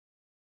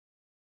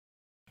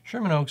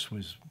Sherman Oaks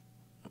was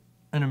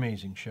an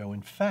amazing show.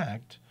 In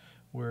fact,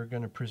 we're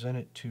going to present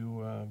it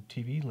to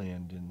TV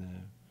Land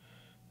in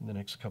the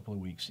next couple of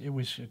weeks. It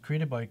was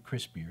created by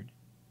Chris Beard,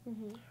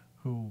 Mm-hmm.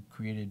 who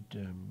created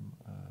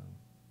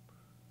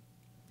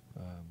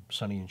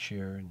Sonny and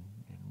Cher and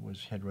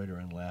was head writer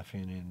on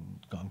Laugh-In and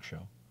Gong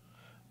Show.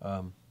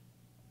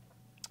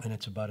 And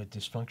it's about a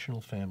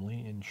dysfunctional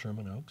family in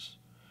Sherman Oaks.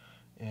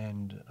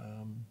 And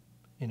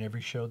in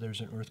every show, there's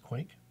an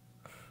earthquake.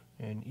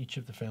 And each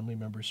of the family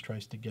members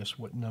tries to guess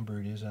what number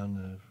it is on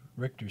the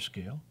Richter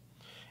scale.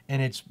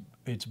 And it's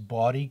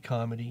bawdy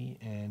comedy,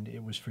 and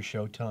it was for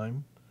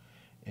Showtime.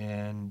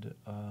 And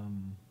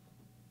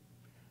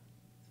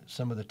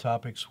some of the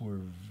topics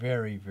were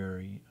very,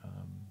 very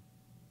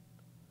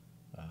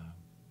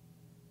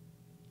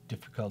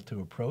difficult to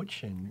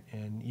approach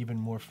and even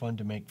more fun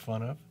to make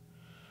fun of.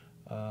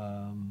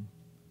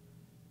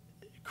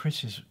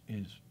 Chris is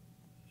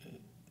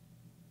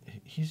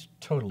he's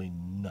totally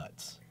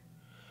nuts.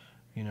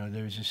 You know,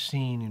 there's a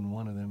scene in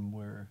one of them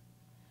where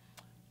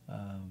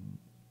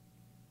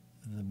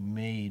the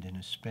maid, an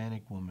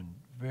Hispanic woman,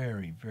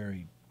 very,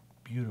 very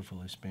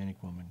beautiful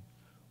Hispanic woman,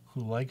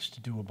 who likes to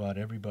do about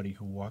everybody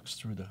who walks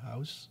through the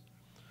house.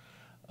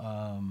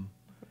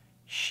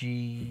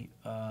 She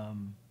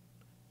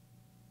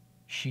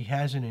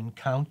has an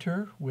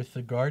encounter with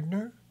the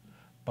gardener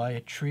by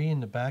a tree in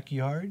the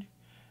backyard,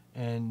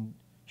 and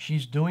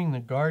she's doing the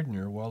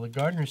gardener while the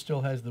gardener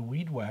still has the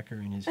weed whacker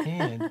in his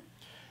hand,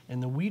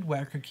 and the weed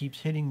whacker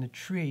keeps hitting the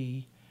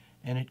tree,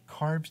 and it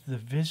carves the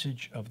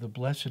visage of the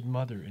Blessed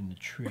Mother in the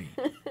tree.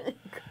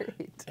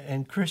 Great.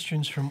 And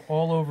Christians from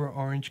all over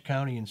Orange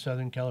County in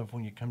Southern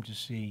California come to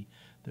see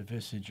the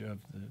visage of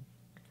the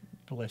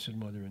Blessed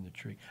Mother in the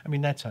tree. I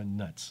mean, that's how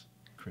nuts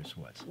Chris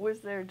was.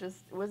 Was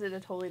it a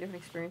totally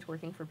different experience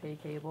working for pay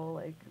cable,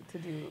 like to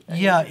do?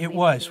 Yeah, it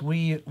was. Too?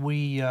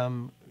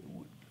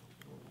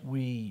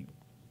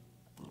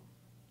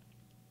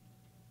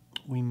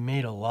 We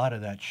made a lot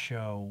of that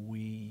show.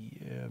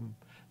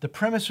 The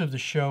premise of the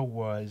show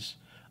was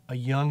a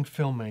young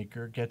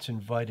filmmaker gets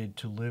invited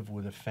to live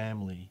with a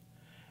family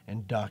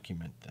and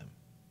document them.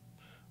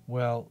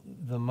 Well,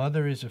 the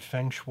mother is a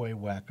feng shui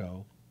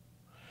wacko.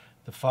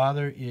 The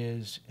father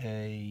is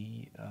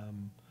a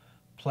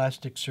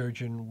plastic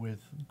surgeon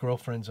with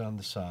girlfriends on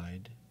the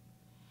side.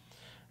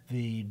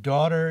 The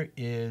daughter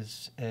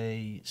is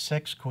a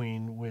sex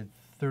queen with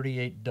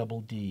 38 double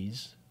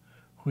Ds,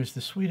 who is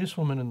the sweetest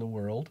woman in the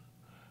world,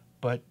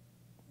 but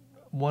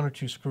one or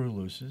two screw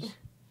looses.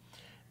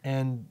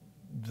 And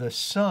the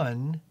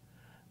son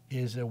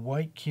is a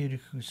white kid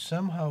who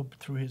somehow,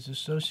 through his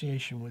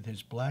association with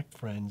his black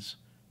friends,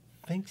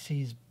 thinks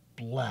he's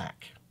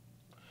black.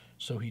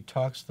 So he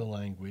talks the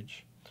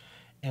language.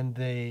 And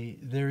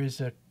there is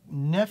a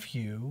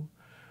nephew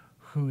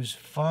whose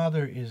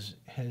father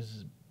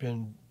has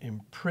been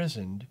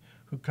imprisoned,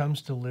 who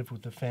comes to live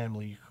with the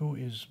family, who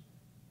is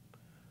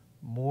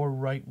more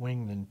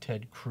right-wing than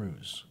Ted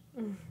Cruz.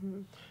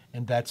 Mm-hmm.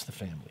 And that's the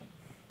family.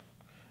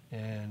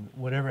 And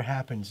whatever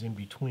happens in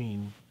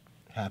between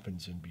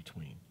happens in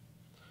between.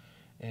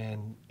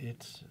 And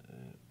it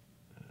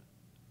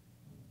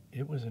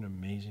was an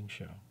amazing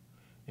show.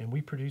 And we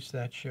produced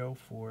that show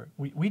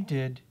we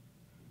did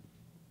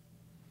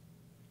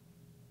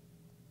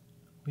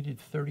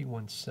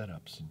 31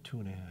 setups in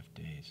 2.5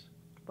 days.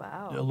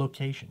 Wow.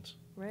 Locations.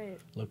 Right.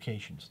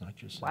 Locations, not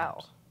just setups.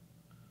 Wow.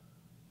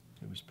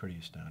 It was pretty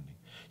astounding.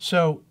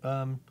 So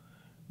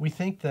we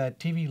think that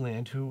TV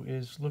Land, who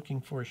is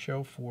looking for a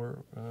show for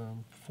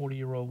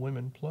 40-year-old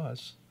women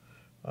plus,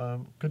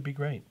 could be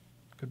great.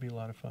 Could be a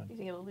lot of fun. You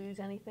think it'll lose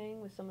anything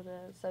with some of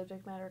the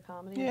subject matter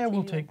comedy? Yeah,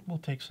 we'll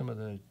take some of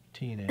the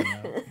T&A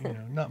out. You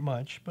know, not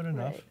much, but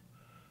enough.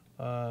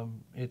 Right.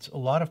 It's a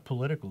lot of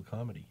political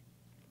comedy.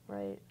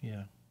 Right.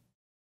 Yeah.